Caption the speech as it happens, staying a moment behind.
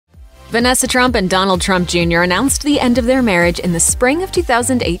Vanessa Trump and Donald Trump Jr. announced the end of their marriage in the spring of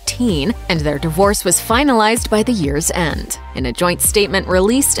 2018, and their divorce was finalized by the year's end. In a joint statement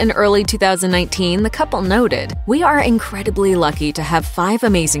released in early 2019, the couple noted, "We are incredibly lucky to have 5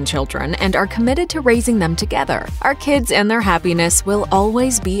 amazing children and are committed to raising them together. Our kids and their happiness will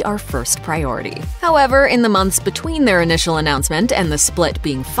always be our first priority." However, in the months between their initial announcement and the split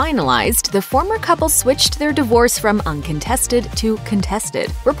being finalized, the former couple switched their divorce from uncontested to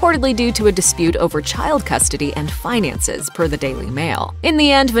contested, reportedly due to a dispute over child custody and finances, per the Daily Mail. In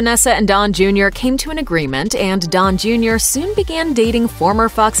the end, Vanessa and Don Jr. came to an agreement, and Don Jr. soon began dating former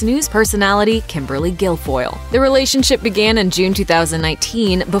Fox News personality Kimberly Guilfoyle. The relationship began in June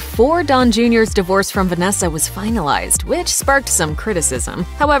 2019, before Don Jr.'s divorce from Vanessa was finalized, which sparked some criticism.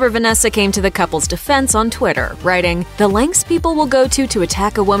 However, Vanessa came to the couple's defense on Twitter, writing, "The lengths people will go to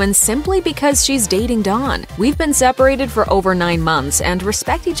attack a woman simply because she's dating Don. We've been separated for over 9 months and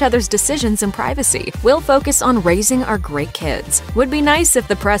respect each other's decisions in privacy. We'll focus on raising our great kids. Would be nice if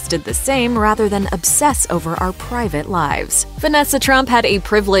the press did the same rather than obsess over our private lives." Vanessa Trump had a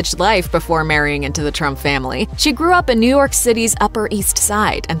privileged life before marrying into the Trump family. She grew up in New York City's Upper East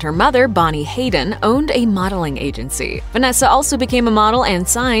Side, and her mother, Bonnie Hayden, owned a modeling agency. Vanessa also became a model and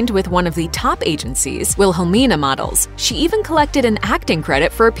signed with one of the top agencies, Wilhelmina Models. She even collected an acting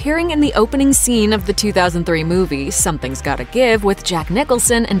credit for appearing in the opening scene of the 2003 movie Something's Gotta Give with Jack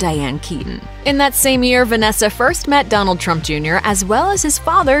Nicholson and Diane Keaton. In that same year, Vanessa first met Donald Trump Jr. as well as his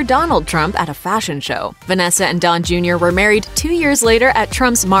father, Donald Trump, at a fashion show. Vanessa and Don Jr. were married 2 years later at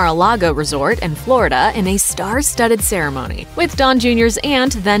Trump's Mar-a-Lago resort in Florida in a star-studded ceremony, with Don Jr.'s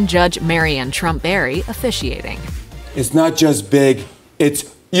aunt, then Judge Marianne Trump Berry, officiating. It's not just big, it's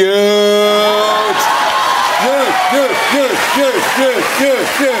huge!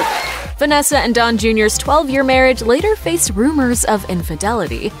 Huge! Vanessa and Don Jr.'s 12-year marriage later faced rumors of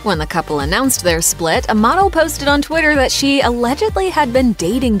infidelity. When the couple announced their split, a model posted on Twitter that she allegedly had been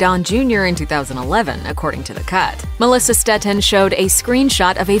dating Don Jr. in 2011, according to The Cut. Melissa Stetton showed a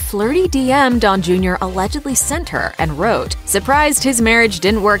screenshot of a flirty DM Don Jr. allegedly sent her and wrote, "Surprised his marriage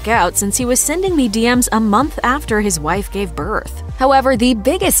didn't work out since he was sending me DMs a month after his wife gave birth." However, the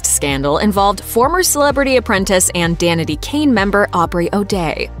biggest scandal involved former Celebrity Apprentice and Danity Kane member Aubrey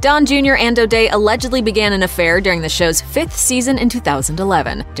O'Day. Don Jr. and O'Day allegedly began an affair during the show's 5th season in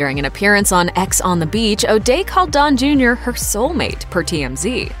 2011. During an appearance on X on the Beach, O'Day called Don Jr. her soulmate, per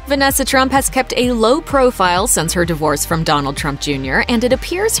TMZ. Vanessa Trump has kept a low profile since her divorce from Donald Trump Jr., and it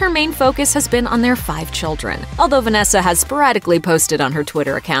appears her main focus has been on their 5 children. Although Vanessa has sporadically posted on her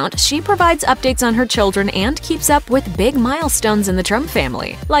Twitter account, she provides updates on her children and keeps up with big milestones in the Trump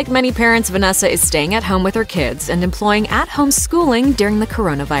family. Like many parents, Vanessa is staying at home with her kids and employing at-home schooling during the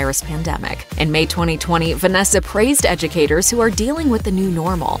coronavirus pandemic. In May 2020, Vanessa praised educators who are dealing with the new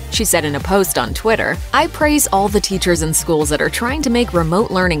normal. She said in a post on Twitter, "I praise all the teachers in schools that are trying to make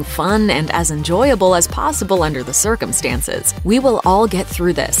remote learning fun and as enjoyable as possible under the circumstances. We will all get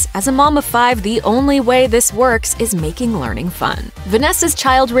through this. As a mom of 5, the only way this works is making learning fun." Vanessa's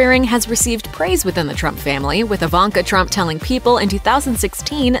child-rearing has received praise within the Trump family, with Ivanka Trump telling People in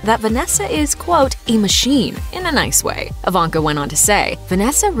 2016 that Vanessa is, quote, "a machine," in a nice way. Ivanka went on to say,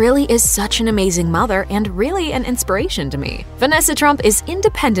 "Vanessa really is such an amazing mother and really an inspiration to me." Vanessa Trump is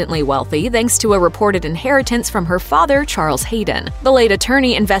independently wealthy thanks to a reported inheritance from her father, Charles Hayden. The late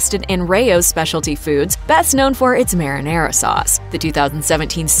attorney invested in Rayo's Specialty Foods, best known for its marinara sauce. The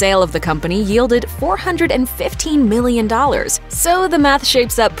 2017 sale of the company yielded $415 million. So the math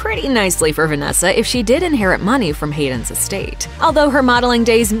shapes up pretty nicely for Vanessa if she did inherit money from Hayden's estate. Although her modeling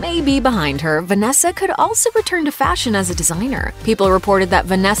days may be behind her, Vanessa could also return to fashion as a designer. People reported that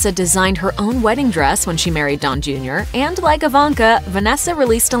Vanessa designed her own wedding dress when she married Don Jr., and like Ivanka, Vanessa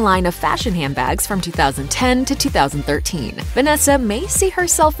released a line of fashion handbags from 2010 to 2013. Vanessa may see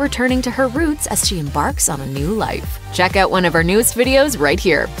herself returning to her roots as she embarks on a new life. Check out one of our newest videos right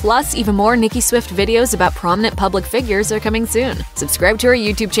here. Plus, even more Nicki Swift videos about prominent public figures are coming soon. Subscribe to our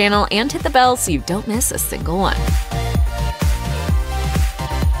YouTube channel and hit the bell so you don't miss a single one.